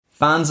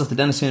Fans of the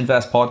Dentist Who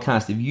Invest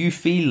podcast, if you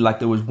feel like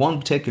there was one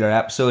particular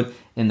episode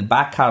in the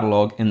back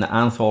catalogue in the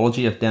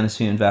anthology of Dentist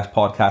Who Invest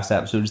podcast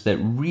episodes that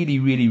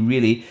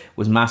really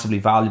was massively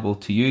valuable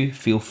to you,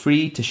 feel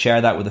free to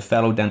share that with a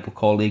fellow dental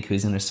colleague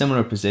who's in a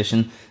similar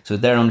position so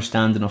their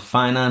understanding of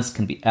finance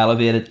can be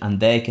elevated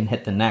and they can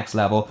hit the next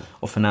level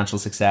of financial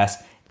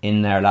success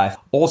in their life.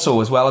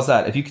 Also, as well as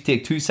that, if you could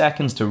take 2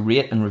 seconds to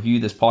rate and review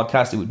this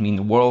podcast, it would mean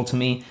the world to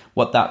me.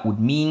 What that would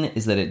mean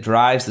is that it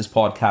drives this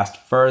podcast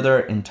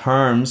further in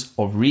terms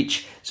of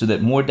reach so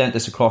that more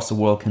dentists across the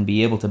world can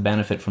be able to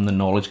benefit from the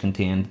knowledge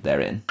contained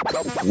therein.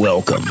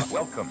 Welcome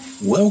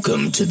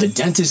to the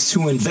Dentists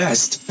Who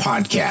Invest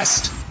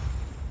podcast.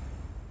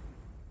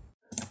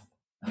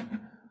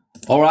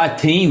 All right,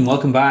 team,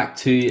 welcome back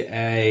to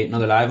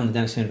another live on the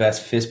Dentist Who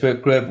Invest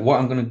Facebook group. What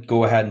I'm going to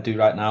go ahead and do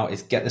right now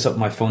is get this up on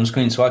my phone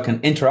screen so I can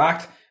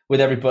interact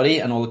with everybody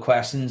and all the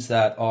questions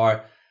that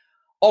are,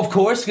 of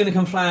course, going to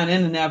come flying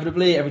in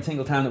inevitably every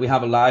single time that we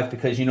have a live,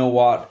 because you know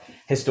what?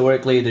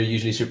 Historically, they're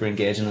usually super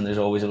engaging and there's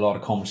always a lot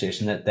of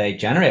conversation that they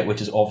generate,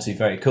 which is obviously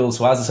very cool.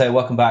 So as I say,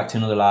 welcome back to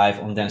another live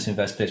on the Dentist Who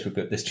Invest Facebook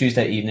group this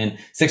Tuesday evening,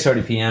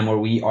 6:30 p.m, where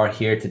we are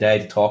here today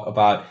to talk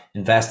about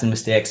investing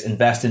mistakes,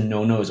 investing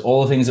no-nos,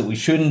 all the things that we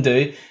shouldn't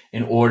do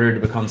in order to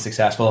become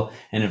successful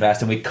in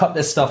investing. We cut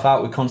this stuff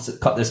out, we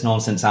cut this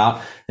nonsense out,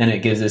 then it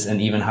gives us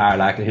an even higher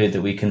likelihood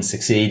that we can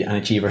succeed and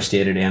achieve our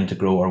stated aim to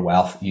grow our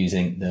wealth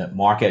using the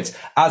markets.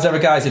 As ever,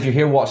 guys, if you're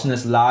here watching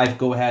this live,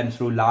 go ahead and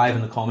throw live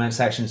in the comment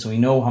section so we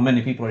know how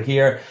many people are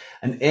here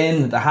and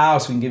in the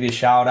house. We can give you a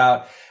shout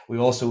out. We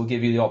also will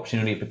give you the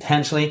opportunity to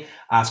potentially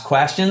ask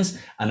questions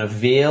and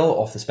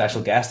avail of the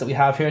special guest that we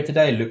have here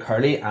today, Luke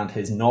Hurley, and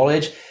his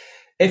knowledge.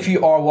 If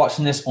you are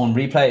watching this on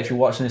replay, if you're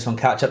watching this on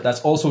catch up,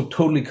 that's also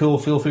totally cool.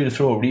 Feel free to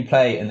throw a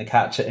replay in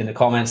the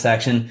comment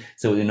section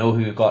so we know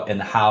who we've got in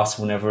the house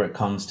whenever it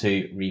comes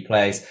to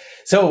replays.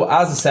 So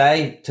as I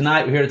say,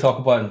 tonight we're here to talk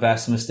about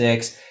investment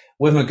mistakes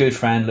with my good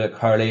friend Luke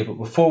Hurley. But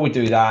before we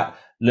do that,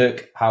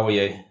 Luke, how are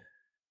you?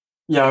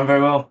 Yeah, I'm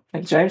very well.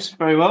 Thanks, James.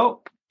 Very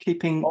well.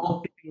 Keeping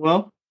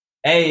well.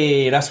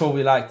 Hey, that's what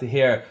we like to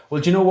hear.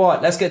 Well, do you know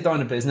what? Let's get down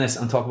to business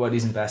and talk about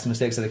these investment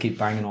mistakes that I keep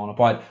banging on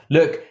about.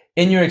 Look,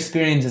 in your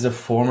experience as a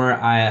former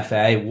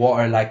IFA, what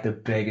are like the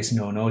biggest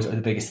no-nos or the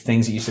biggest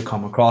things that you used to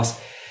come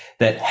across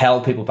that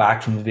held people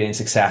back from being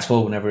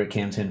successful whenever it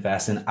came to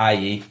investing,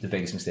 i.e. the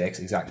biggest mistakes,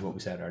 exactly what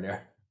we said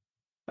earlier?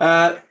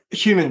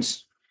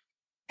 Humans.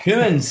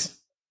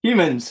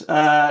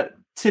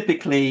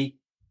 Typically,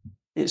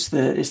 it's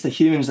the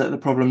humans that are the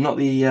problem, not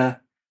the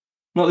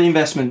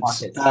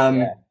investments.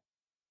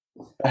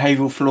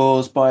 Behavioral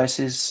flaws,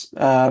 biases,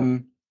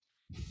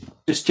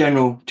 just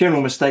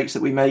general mistakes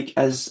that we make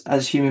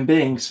as human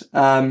beings.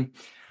 I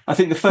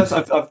think the first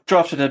I've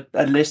drafted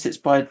a list. It's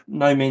by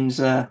no means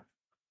the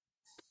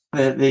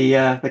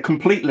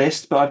complete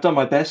list, but I've done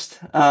my best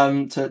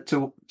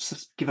to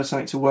give us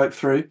something to work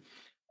through.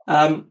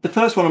 The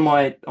first one on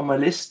my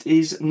list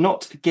is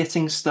not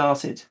getting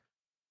started.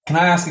 Can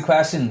I ask a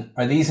question?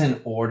 Are these in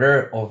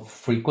order of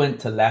frequent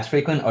to less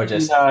frequent, or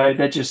just no?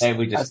 They're just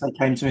as they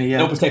came to me. Yeah,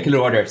 no particular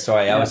order.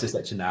 Sorry, I was just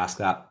letting you ask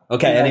that.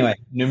 Okay. Yeah. Anyway,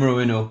 numero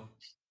uno.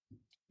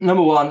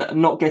 Number one,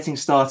 not getting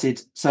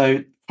started.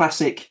 So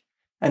classic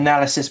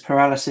analysis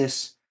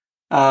paralysis,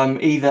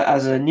 either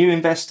as a new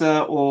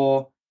investor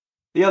or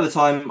the other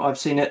time I've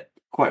seen it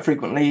quite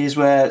frequently is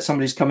where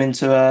somebody's come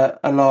into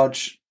a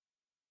large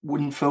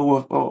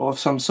windfall of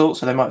some sort.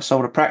 So they might have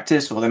sold a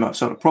practice or they might have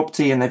sold a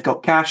property and they've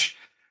got cash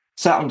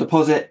sat on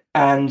deposit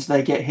and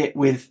they get hit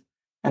with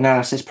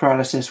analysis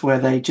paralysis where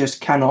they just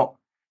cannot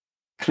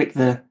click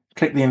the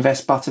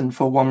invest button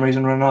for one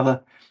reason or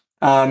another.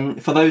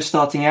 For those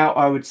starting out,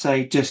 I would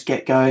say just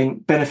get going,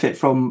 benefit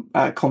from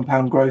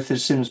compound growth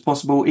as soon as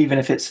possible, even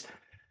if it's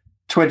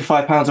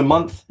 £25 a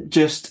month,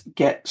 just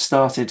get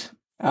started.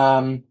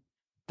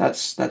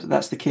 That's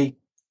the key.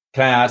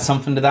 Can I add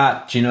something to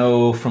that? Do you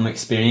know from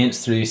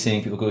experience through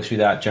seeing people go through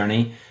that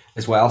journey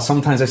as well?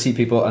 Sometimes I see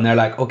people and they're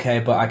like, okay,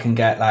 but I can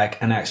get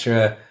like an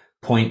extra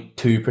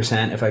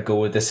 0.2% if I go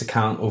with this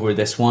account over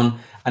this one.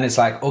 And it's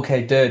like,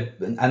 okay, dude.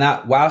 And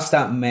that, whilst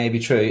that may be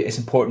true, it's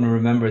important to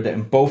remember that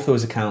in both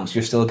those accounts,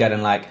 you're still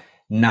getting like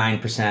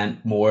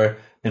 9% more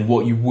than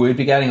what you would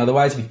be getting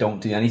otherwise if you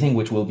don't do anything,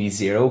 which will be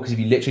zero. Because if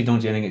you literally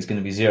don't do anything, it's going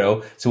to be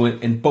zero. So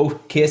in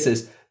both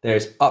cases,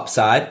 there's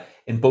upside.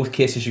 In both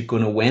cases, you're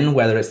going to win,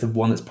 whether it's the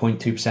one that's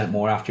 0.2%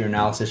 more after your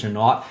analysis or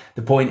not.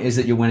 The point is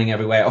that you're winning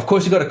every way. Of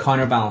course, you've got to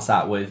counterbalance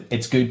that with,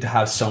 it's good to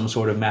have some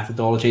sort of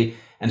methodology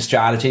and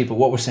strategy. But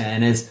what we're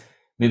saying is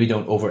maybe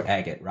don't over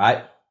egg it,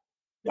 right?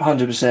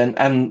 100%.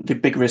 And the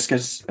big risk,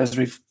 as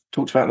we've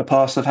talked about in the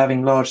past, of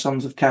having large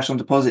sums of cash on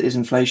deposit is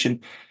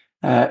inflation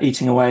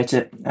eating away at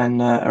it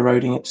and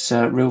eroding its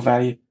real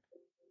value.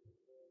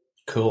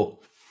 Cool.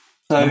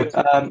 So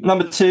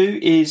number two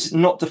is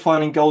not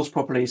defining goals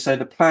properly. So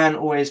the plan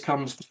always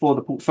comes before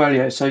the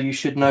portfolio. So you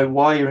should know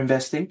why you're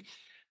investing.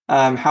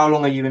 How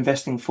long are you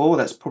investing for?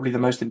 That's probably the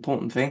most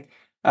important thing.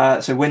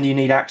 So when do you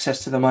need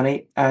access to the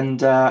money,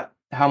 and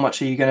how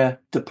much are you going to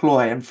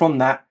deploy? And from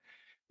that,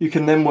 you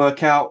can then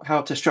work out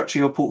how to structure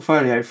your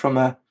portfolio from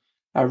a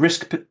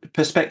risk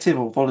perspective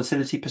or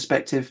volatility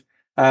perspective,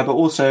 but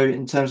also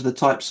in terms of the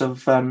types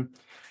of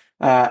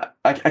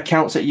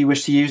accounts that you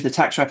wish to use, the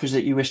tax wrappers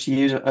that you wish to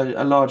use.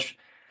 A large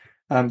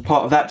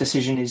part of that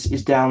decision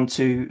is down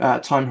to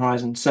time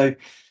horizon. So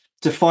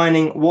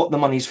defining what the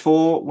money's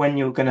for, when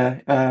you're going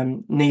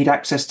to need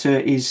access to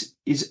it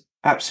is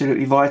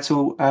absolutely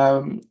vital.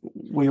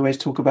 We always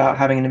talk about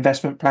having an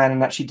investment plan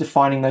and actually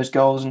defining those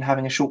goals and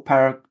having a short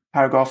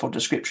paragraph or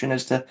description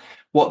as to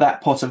what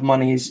that pot of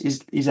money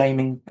is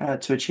aiming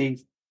to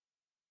achieve.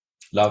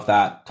 Love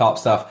that. Top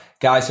stuff.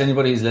 Guys,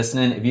 anybody who's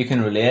listening, if you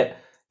can relate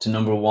to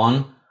number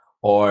one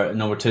or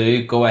number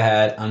two, go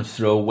ahead and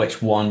throw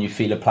which one you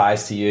feel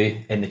applies to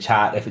you in the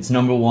chat. If it's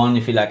number one,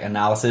 you feel like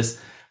analysis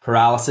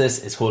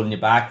paralysis is holding you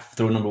back,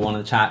 throw number one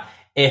in the chat.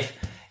 If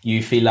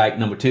you feel like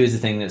number two is the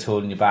thing that's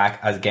holding you back,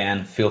 as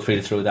again, feel free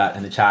to throw that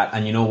in the chat.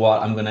 And you know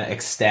what? I'm going to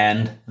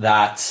extend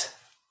that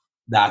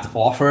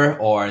offer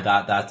or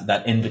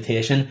that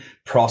invitation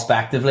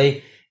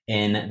prospectively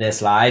in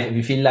this live. If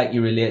you feel like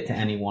you relate to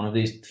any one of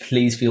these,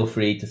 please feel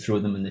free to throw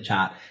them in the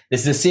chat.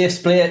 This is a safe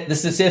space.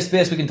 This is a safe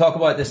space. We can talk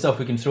about this stuff.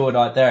 We can throw it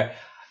out there,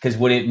 because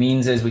what it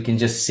means is we can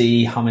just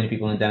see how many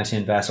people in the Dentistry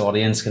Invest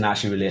audience can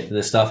actually relate to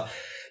this stuff,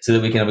 so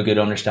that we can have a good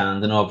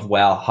understanding of,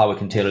 well, how we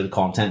can tailor the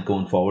content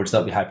going forward. So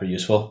that'll be hyper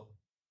useful.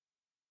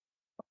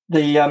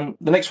 The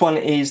next one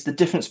is the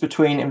difference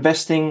between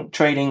investing,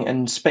 trading,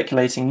 and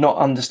speculating, not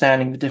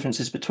understanding the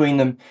differences between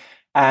them,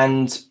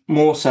 and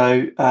more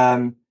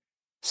so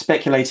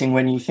speculating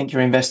when you think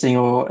you're investing,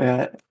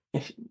 or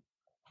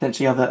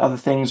potentially other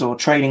things, or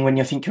trading when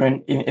you think you're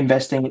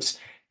investing.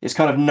 It's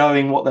kind of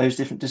knowing what those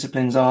different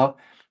disciplines are,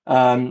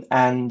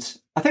 and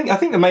I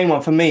think the main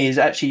one for me is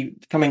actually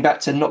coming back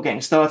to not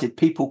getting started.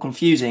 People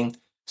confusing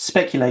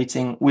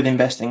speculating with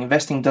investing.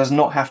 Investing does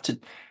not have to.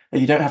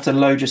 You don't have to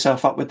load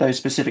yourself up with those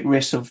specific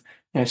risks of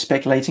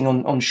speculating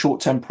on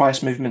short-term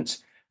price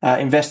movements.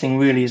 Investing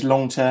really is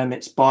long-term.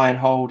 It's buy and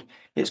hold.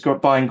 It's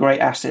buying great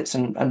assets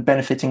and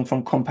benefiting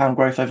from compound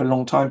growth over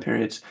long time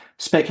periods.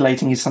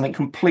 Speculating is something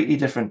completely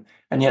different,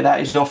 and yet that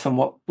is often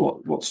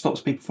what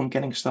stops people from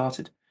getting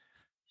started.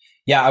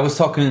 Yeah, I was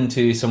talking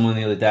to someone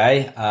the other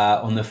day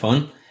on the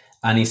phone.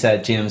 And he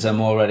said, James, I'm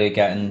already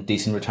getting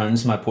decent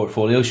returns in my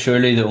portfolio.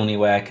 Surely the only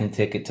way I can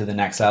take it to the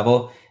next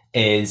level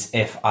is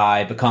if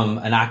I become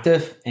an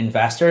active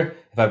investor,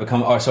 if I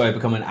become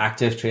an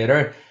active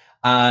trader.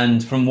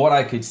 And from what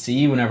I could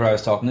see whenever I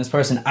was talking to this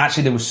person,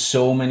 actually there was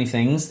so many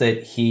things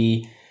that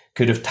he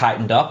could have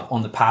tightened up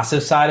on the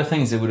passive side of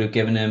things that would have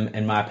given him,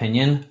 in my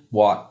opinion,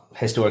 what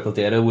historical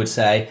data would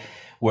say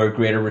were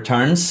greater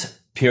returns,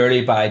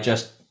 purely by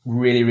just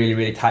really, really,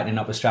 really tightening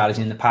up a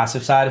strategy in the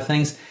passive side of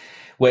things,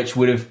 which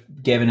would have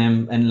given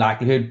him, in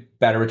likelihood,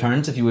 better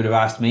returns if you would have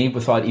asked me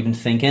without even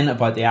thinking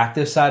about the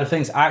active side of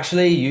things.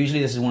 Actually, usually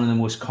this is one of the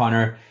most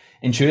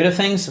counterintuitive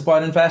things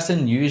about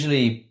investing.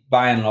 Usually,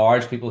 by and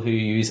large, people who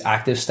use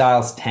active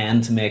styles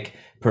tend to make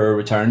poorer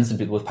returns than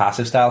people with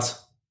passive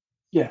styles.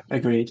 Yeah,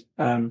 agreed.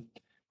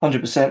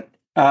 100%.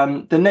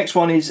 The next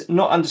one is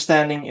not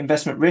understanding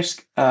investment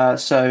risk.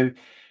 So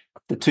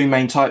the two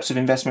main types of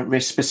investment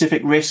risk: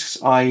 specific risks,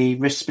 i.e.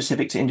 risk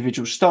specific to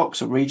individual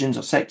stocks or regions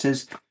or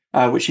sectors,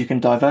 which you can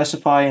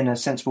diversify in a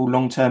sensible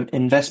long-term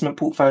investment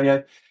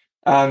portfolio,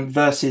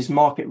 versus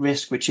market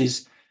risk, which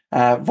is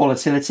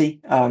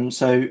volatility.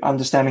 So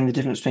understanding the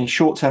difference between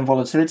short-term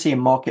volatility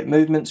and market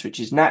movements, which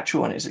is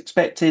natural and is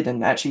expected,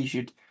 and actually you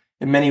should,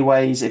 in many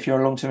ways, if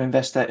you're a long-term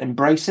investor,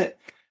 embrace it,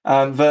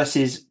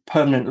 versus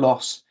permanent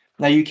loss.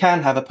 Now, you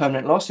can have a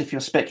permanent loss if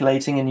you're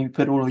speculating and you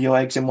put all of your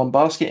eggs in one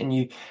basket and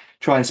you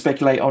try and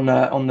speculate on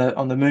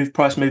the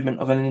price movement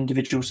of an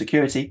individual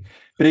security.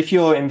 But if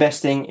you're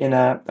investing in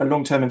a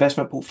long-term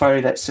investment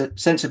portfolio that's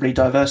sensibly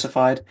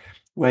diversified,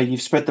 where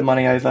you've spread the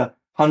money over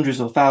hundreds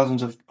or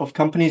thousands of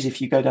companies, if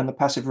you go down the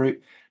passive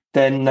route,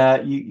 then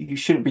you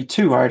shouldn't be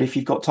too worried if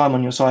you've got time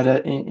on your side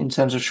in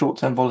terms of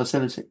short-term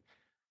volatility.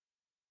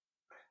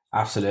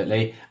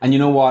 Absolutely. And you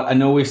know what? I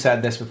know we've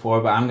said this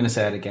before, but I'm going to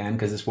say it again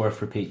because it's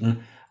worth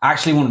repeating.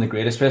 Actually, one of the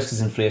greatest risks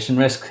is inflation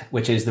risk,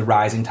 which is the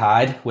rising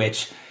tide,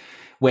 which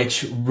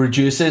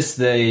reduces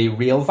the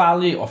real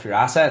value of your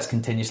assets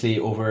continuously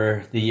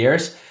over the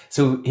years.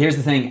 So here's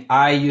the thing.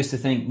 I used to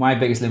think my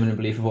biggest limiting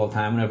belief of all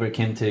time whenever it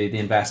came to the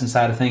investing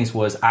side of things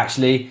was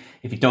actually,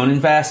 if you don't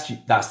invest,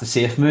 that's the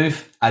safe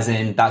move, as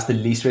in that's the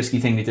least risky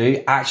thing to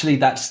do. Actually,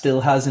 that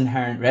still has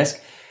inherent risk.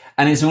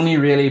 And it's only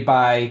really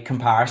by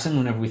comparison,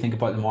 whenever we think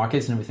about the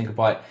markets and we think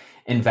about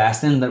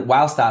investing, that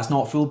whilst that's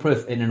not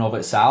foolproof in and of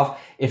itself,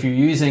 if you're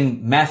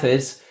using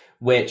methods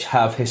which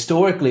have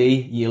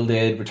historically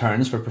yielded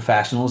returns for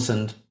professionals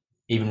and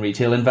even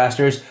retail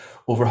investors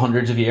over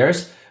hundreds of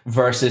years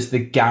versus the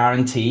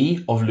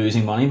guarantee of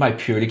losing money by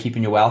purely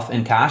keeping your wealth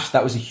in cash,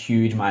 that was a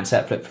huge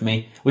mindset flip for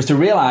me, was to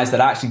realize that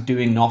actually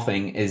doing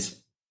nothing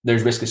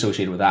there's risk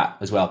associated with that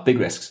as well, big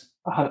risks.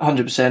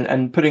 100%,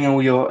 and putting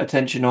all your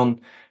attention on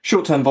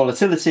short-term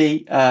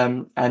volatility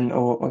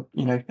or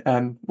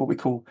what we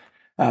call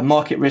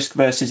market risk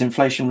versus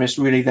inflation risk.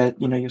 Really, that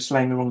you're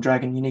slaying the wrong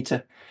dragon. You need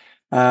to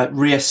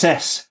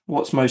reassess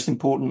what's most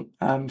important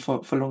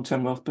for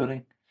long-term wealth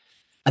building.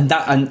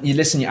 And you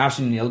listen, you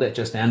absolutely nailed it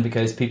just then,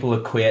 because people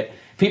equate,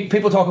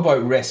 people talk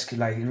about risk,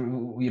 like,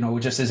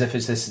 just as if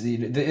it's this,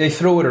 they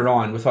throw it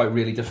around without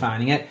really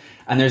defining it.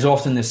 And there's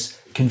often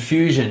this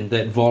confusion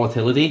that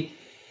volatility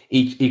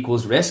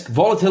equals risk.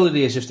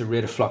 Volatility is just a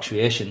rate of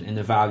fluctuation in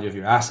the value of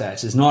your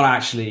assets. It's not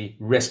actually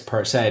risk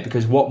per se,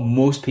 because what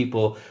most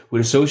people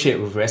would associate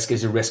with risk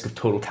is a risk of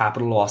total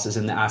capital losses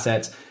in the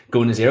assets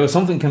going to zero.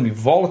 Something can be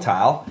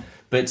volatile,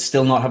 but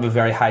still not have a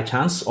very high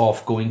chance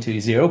of going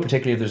to zero,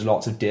 particularly if there's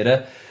lots of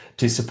data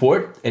to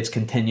support its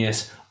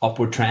continuous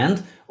upward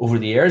trend over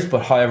the years.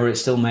 But however, it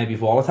still may be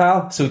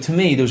volatile. So to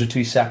me, those are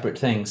two separate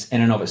things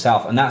in and of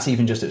itself. And that's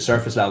even just at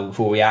surface level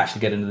before we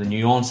actually get into the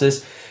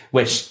nuances,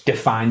 which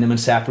define them and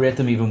separate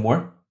them even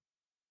more.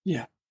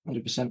 Yeah,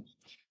 100%.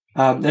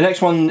 The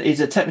next one is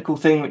a technical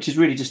thing, which is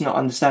really just not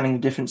understanding the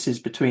differences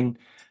between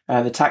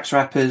the tax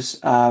wrappers.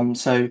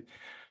 So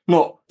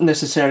not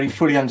necessarily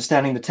fully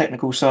understanding the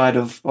technical side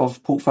of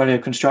portfolio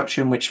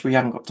construction, which we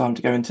haven't got time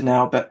to go into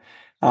now, but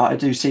I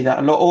do see that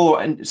a lot.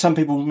 Or some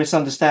people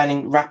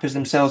misunderstanding wrappers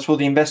themselves for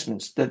the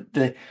investments.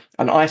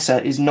 An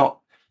ISA is not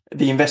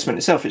the investment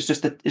itself. It's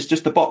just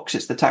the box.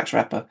 It's the tax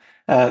wrapper.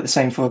 The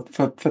same for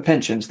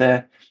pensions.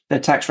 They're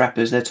tax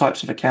wrappers. They're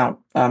types of account.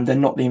 They're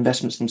not the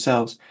investments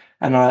themselves.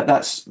 And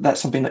that's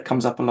something that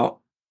comes up a lot.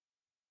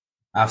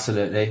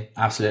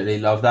 Absolutely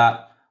love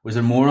that. Was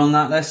there more on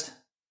that list?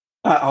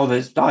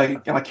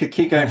 I could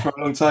keep going for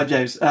a long time,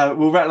 James.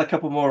 We'll rattle a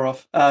couple more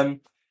off.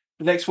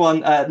 The next one,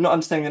 not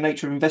understanding the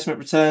nature of investment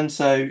returns.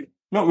 So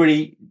not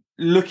really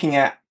looking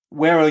at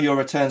where are your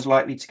returns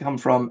likely to come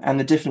from, and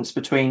the difference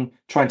between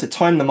trying to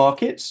time the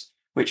markets,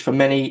 which for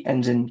many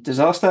ends in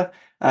disaster,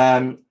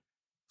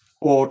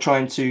 or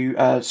trying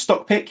to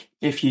stock pick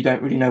if you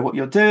don't really know what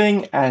you're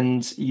doing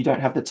and you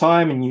don't have the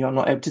time and you're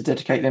not able to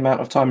dedicate the amount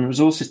of time and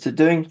resources to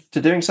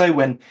doing so.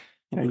 When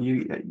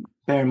you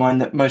bear in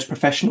mind that most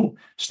professional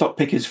stock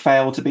pickers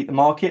fail to beat the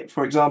market,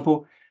 for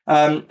example,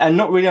 and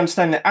not really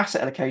understanding that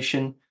asset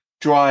allocation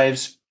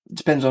drives,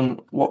 depends on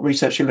what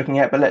research you're looking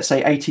at, but let's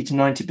say 80 to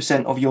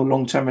 90% of your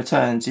long-term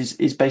returns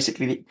is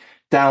basically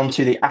down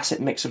to the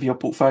asset mix of your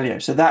portfolio.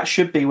 So that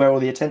should be where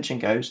all the attention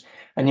goes.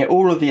 And yet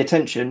all of the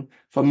attention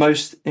for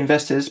most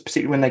investors,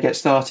 particularly when they get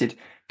started,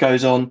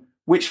 goes on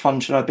which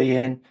fund should I be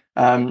in,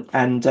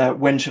 and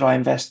when should I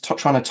invest,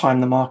 trying to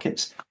time the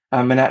markets.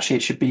 And actually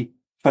it should be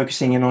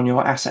focusing in on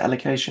your asset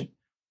allocation.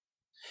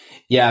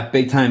 Yeah,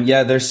 big time.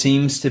 Yeah, there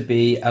seems to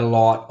be a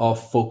lot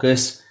of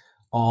focus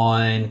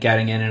on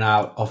getting in and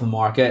out of the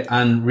market.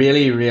 And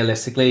really,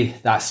 realistically,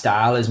 that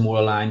style is more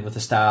aligned with the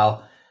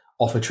style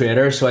of a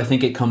trader. So I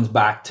think it comes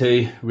back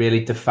to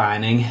really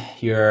defining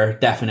your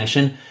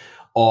definition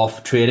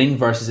of trading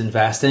versus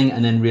investing,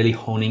 and then really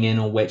honing in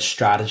on which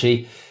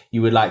strategy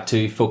you would like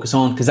to focus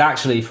on. Because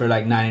actually for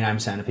like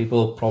 99% of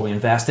people, probably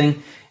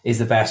investing is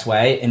the best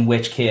way, in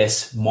which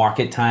case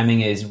market timing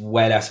is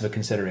way less of a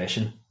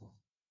consideration.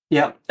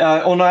 Yeah,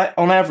 on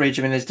average,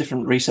 I mean, there's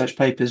different research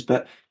papers,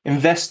 but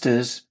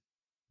investors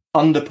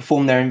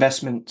underperform their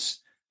investments,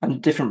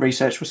 and different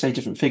research will say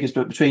different figures,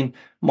 but between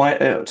sort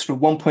of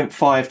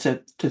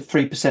 1.5 to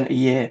 3% a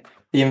year,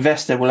 the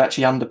investor will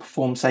actually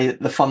underperform, say,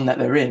 the fund that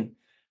they're in.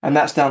 And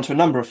that's down to a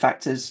number of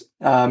factors,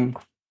 some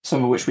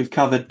of which we've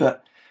covered,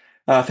 but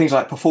things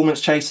like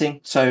performance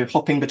chasing, so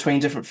hopping between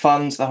different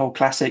funds, the whole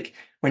classic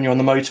when you're on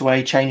the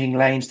motorway, changing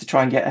lanes to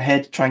try and get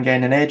ahead, try and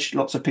gain an edge.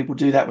 Lots of people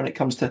do that when it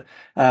comes to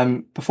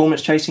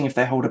performance chasing. If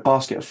they hold a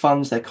basket of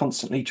funds, they're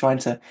constantly trying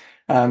to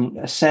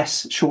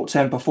assess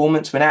short-term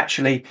performance, when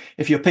actually,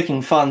 if you're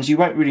picking funds, you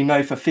won't really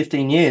know for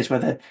 15 years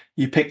whether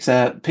you picked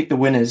the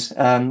winners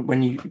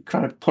when you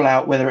kind of pull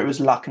out whether it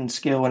was luck and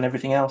skill and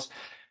everything else.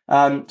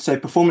 So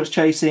performance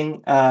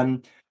chasing,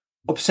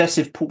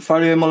 obsessive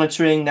portfolio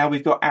monitoring. Now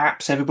we've got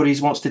apps. Everybody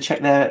wants to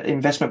check their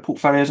investment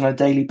portfolios on a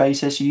daily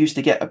basis. You used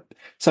to get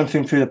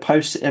something through the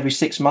post every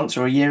 6 months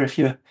or a year if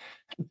you're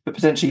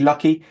potentially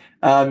lucky,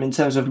 in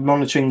terms of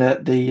monitoring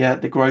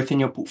the growth in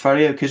your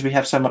portfolio. Because we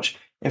have so much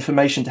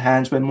information to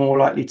hand, we're more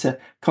likely to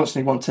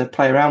constantly want to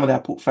play around with our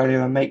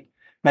portfolio and make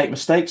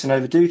mistakes and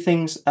overdo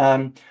things.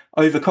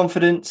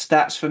 Overconfidence,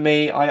 that's for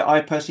me.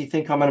 I personally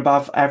think I'm an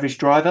above average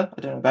driver.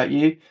 I don't know about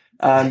you.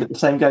 But the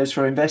same goes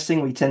for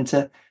investing. We tend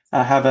to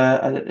have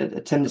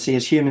a tendency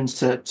as humans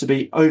to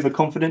be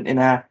overconfident in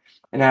our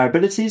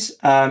abilities,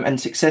 and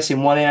success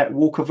in one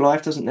walk of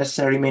life doesn't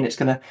necessarily mean it's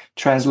going to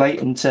translate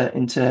into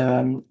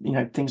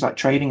things like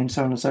trading and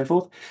so on and so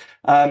forth.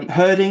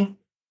 Herding,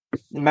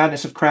 the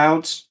madness of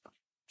crowds,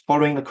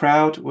 following the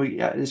crowd.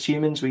 We as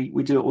humans we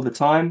do it all the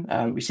time.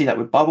 We see that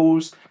with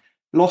bubbles.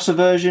 Loss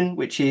aversion,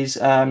 which is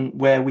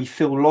where we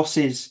feel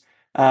losses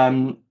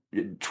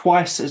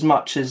twice as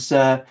much as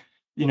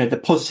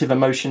the positive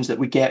emotions that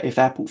we get if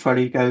our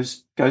portfolio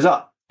goes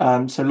up.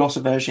 So loss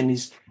aversion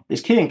is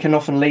key and can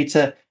often lead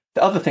to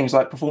the other things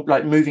like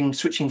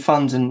switching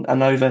funds and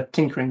over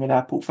tinkering with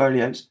our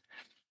portfolios.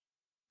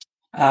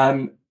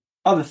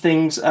 Other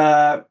things,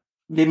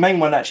 the main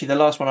one, actually, the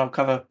last one I'll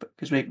cover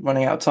because we're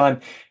running out of time,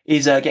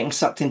 is getting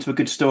sucked into a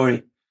good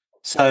story.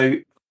 So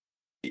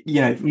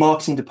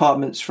marketing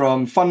departments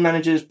from fund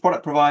managers,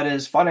 product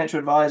providers, financial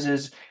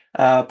advisors,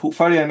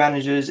 portfolio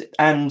managers,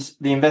 and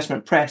the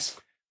investment press,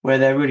 where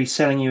they're really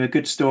selling you a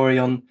good story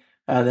on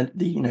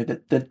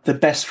the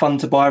best fund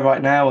to buy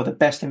right now, or the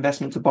best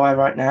investment to buy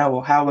right now,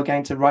 or how we're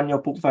going to run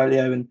your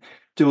portfolio and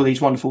do all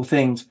these wonderful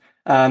things.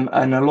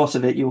 And a lot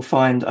of it you'll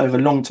find over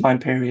long time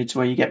periods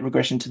where you get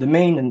regression to the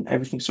mean and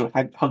everything sort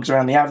of hugs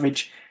around the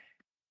average.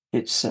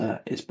 It's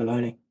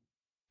baloney.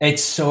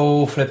 It's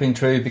so flipping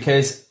true,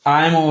 because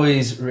I'm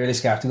always really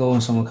skeptical when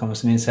someone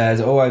comes to me and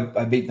says, oh,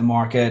 I beat the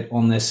market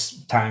on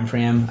this time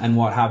frame and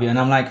what have you. And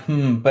I'm like,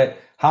 but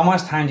how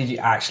much time did you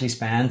actually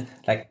spend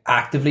like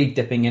actively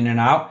dipping in and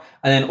out?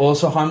 And then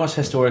also, how much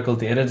historical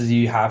data do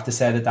you have to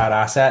say that that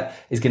asset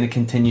is going to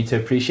continue to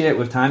appreciate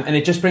with time? And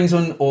it just brings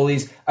on all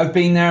these. I've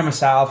been there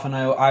myself, and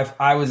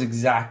I was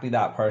exactly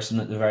that person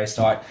at the very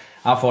start.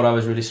 I thought I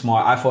was really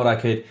smart. I thought I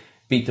could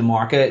beat the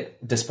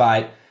market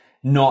despite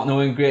not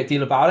knowing a great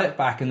deal about it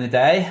back in the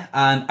day.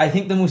 And I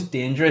think the most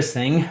dangerous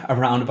thing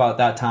around about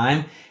that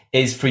time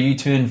is for you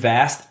to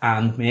invest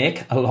and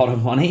make a lot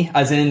of money,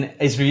 as in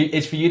it's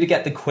for you to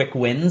get the quick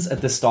wins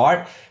at the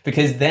start,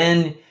 because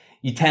then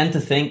you tend to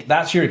think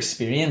that's your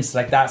experience,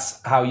 like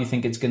that's how you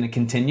think it's going to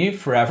continue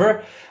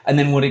forever. And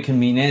then what it can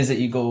mean is that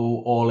you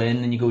go all in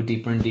and you go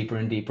deeper and deeper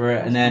and deeper,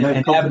 and then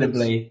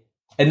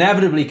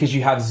inevitably, because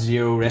you have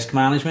zero risk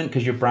management,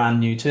 because you're brand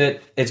new to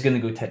it, it's going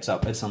to go tits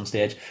up at some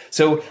stage.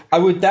 So I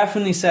would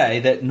definitely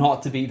say that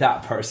not to be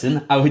that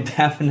person. I would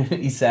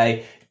definitely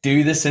say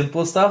do the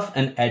simple stuff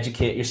and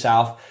educate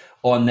yourself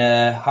on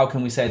the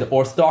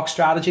orthodox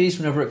strategies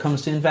whenever it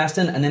comes to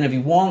investing. And then if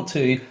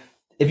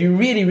you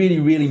really, really,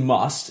 really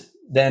must,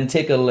 then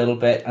take a little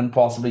bit and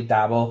possibly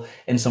dabble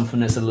in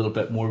something that's a little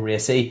bit more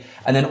racy.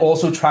 And then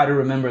also try to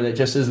remember that,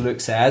 just as Luke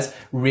says,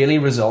 really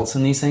results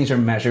in these things are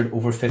measured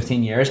over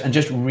 15 years, and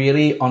just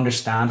really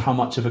understand how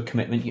much of a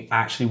commitment you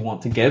actually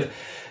want to give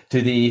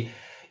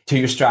to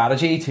your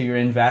strategy, to your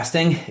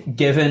investing,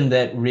 given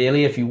that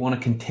really if you want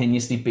to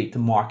continuously beat the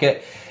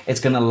market, it's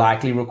going to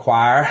likely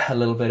require a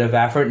little bit of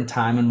effort and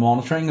time and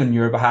monitoring on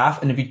your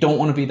behalf. And if you don't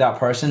want to be that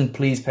person,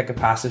 please pick a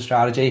passive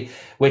strategy,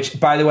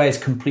 which, by the way, is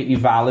completely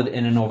valid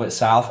in and of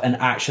itself, and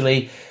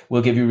actually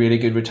will give you really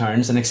good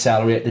returns and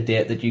accelerate the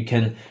date that you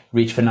can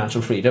reach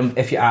financial freedom,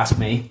 if you ask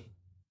me.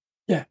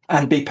 Yeah,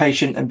 and be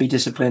patient and be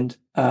disciplined.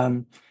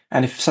 And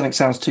if something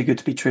sounds too good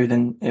to be true,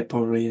 then it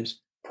probably is.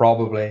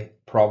 Probably.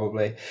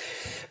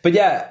 But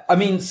yeah, I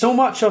mean, so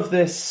much of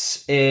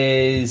this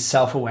is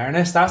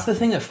self-awareness. That's the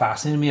thing that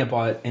fascinated me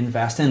about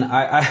investing.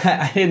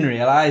 I didn't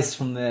realize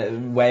from the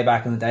way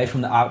back in the day,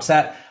 from the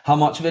outset, how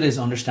much of it is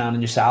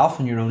understanding yourself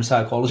and your own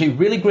psychology.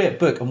 Really great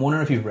book. I'm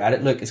wondering if you've read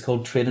it. Look, it's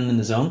called Trading in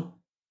the Zone.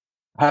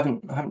 I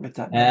haven't read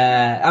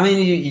that. I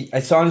mean,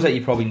 it sounds like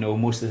you probably know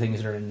most of the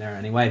things that are in there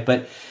anyway,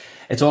 but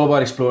it's all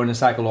about exploring the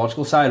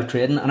psychological side of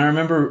trading. And I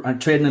remember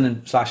trading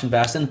and /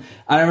 investing. And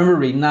I remember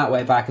reading that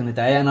way back in the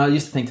day. And I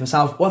used to think to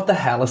myself, what the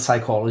hell has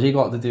psychology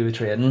got to do with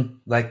trading?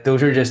 Like,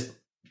 those are just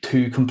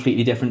two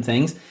completely different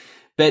things.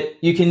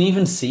 But you can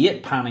even see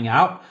it panning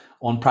out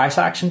on price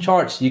action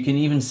charts. You can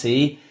even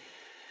see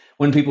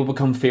when people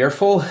become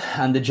fearful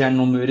and the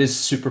general mood is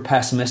super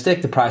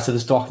pessimistic, the price of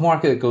the stock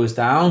market goes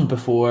down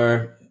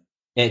before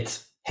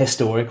it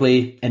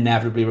historically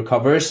inevitably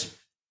recovers.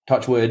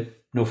 Touch wood.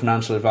 No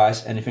financial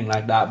advice, anything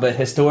like that. But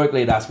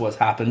historically, that's what's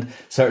happened.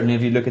 Certainly,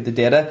 if you look at the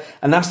data.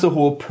 And that's the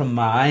whole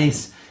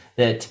premise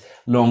that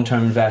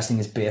long-term investing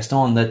is based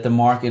on, that the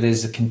market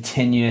is a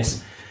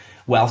continuous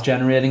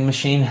wealth-generating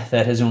machine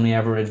that has only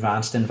ever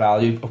advanced in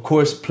value. Of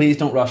course, please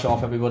don't rush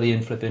off, everybody,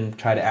 and flip and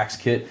try to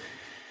execute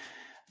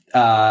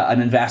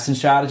an investing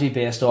strategy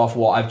based off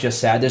what I've just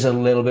said. There's a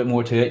little bit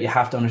more to it. You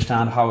have to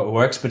understand how it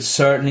works, but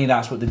certainly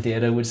that's what the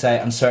data would say,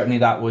 and certainly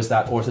that is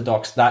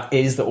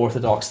the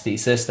orthodox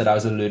thesis that I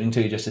was alluding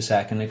to just a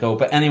second ago.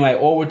 But anyway,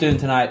 all we're doing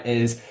tonight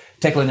is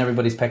tickling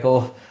everybody's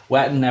pickle,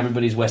 wetting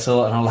everybody's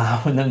whistle, and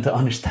allowing them to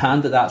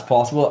understand that that's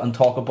possible, and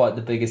talk about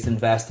the biggest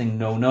investing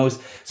no-nos.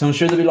 So I'm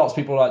sure there'll be lots of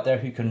people out there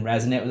who can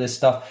resonate with this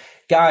stuff.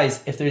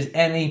 Guys, if there's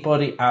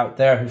anybody out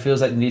there who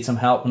feels like they need some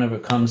help whenever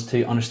it comes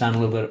to understand a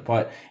little bit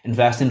about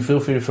investing,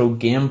 feel free to throw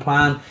game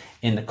plan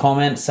in the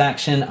comments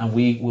section, and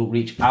we will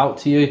reach out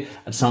to you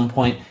at some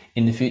point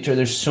in the future.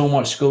 There's so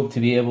much scope to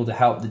be able to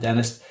help the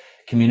dentist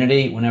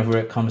community whenever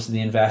it comes to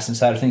the investing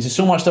side of things. There's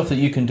so much stuff that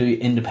you can do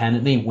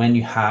independently when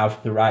you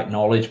have the right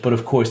knowledge. But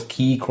of course,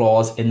 key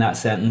clause in that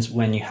sentence,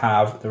 when you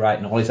have the right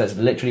knowledge. That's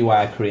literally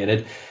why I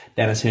created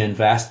Dentists Who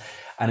Invest.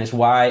 And it's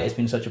why it's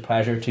been such a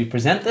pleasure to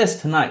present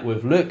this tonight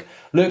with Luke.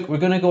 Luke, we're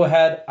going to go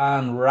ahead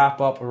and wrap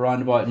up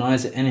around about now.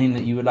 Is there anything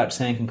that you would like to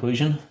say in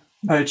conclusion?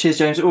 Oh, cheers,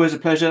 James. Always a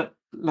pleasure.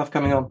 Love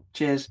coming on.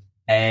 Cheers.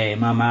 Hey,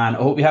 my man. I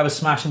hope you have a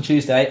smashing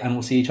Tuesday, and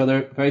we'll see each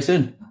other very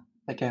soon.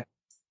 Take care.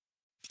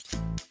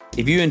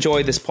 If you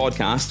enjoyed this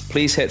podcast,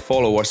 please hit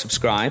follow or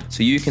subscribe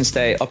so you can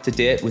stay up to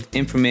date with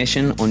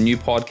information on new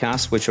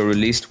podcasts which are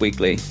released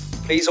weekly.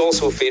 Please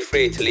also feel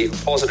free to leave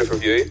a positive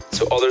review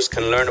so others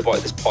can learn about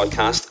this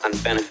podcast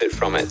and benefit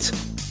from it.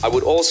 I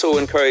would also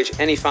encourage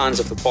any fans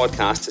of the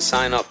podcast to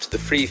sign up to the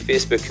free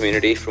Facebook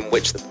community from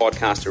which the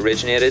podcast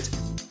originated.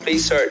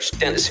 Please search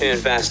Dentists Who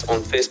Invest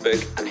on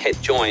Facebook and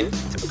hit join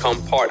to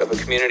become part of a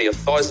community of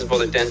thousands of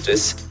other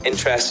dentists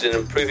interested in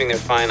improving their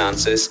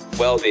finances,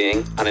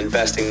 well-being and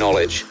investing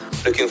knowledge.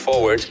 Looking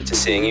forward to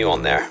seeing you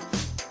on there.